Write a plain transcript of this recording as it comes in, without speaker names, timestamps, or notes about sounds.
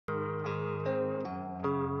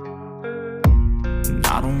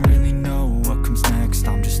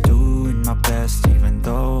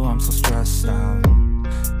so stressed out.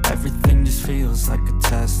 Everything just feels like a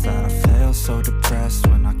test that I fail, so depressed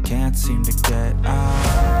when I can't seem to get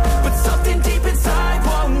out. But something deep inside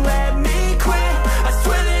won't let me quit. I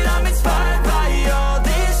swear that I'm inspired by all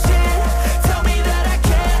this shit. Tell me that I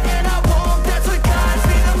can and I won't, that's what guides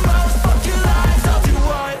me the most. Fuck your lies, I'll do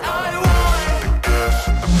what I want.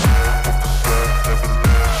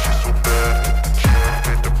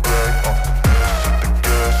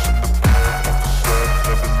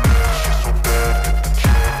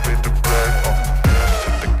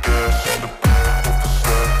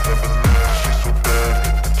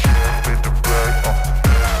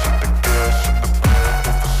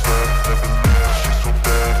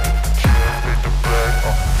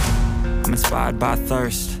 I'm inspired by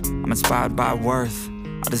thirst, I'm inspired by worth.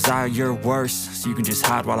 I desire your worst, so you can just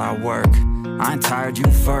hide while I work. I ain't tired, you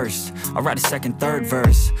first. I'll write a second, third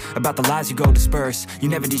verse about the lies you go disperse. You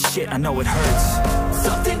never did shit, I know it hurts.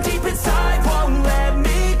 Something deep inside won't let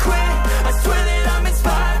me quit. I swear that I'm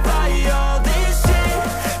inspired by all this shit.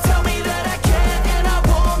 Tell me that I can and I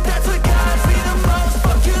won't, that's what guides me the most.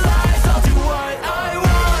 Fuck your lies, I'll do what I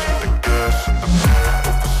want.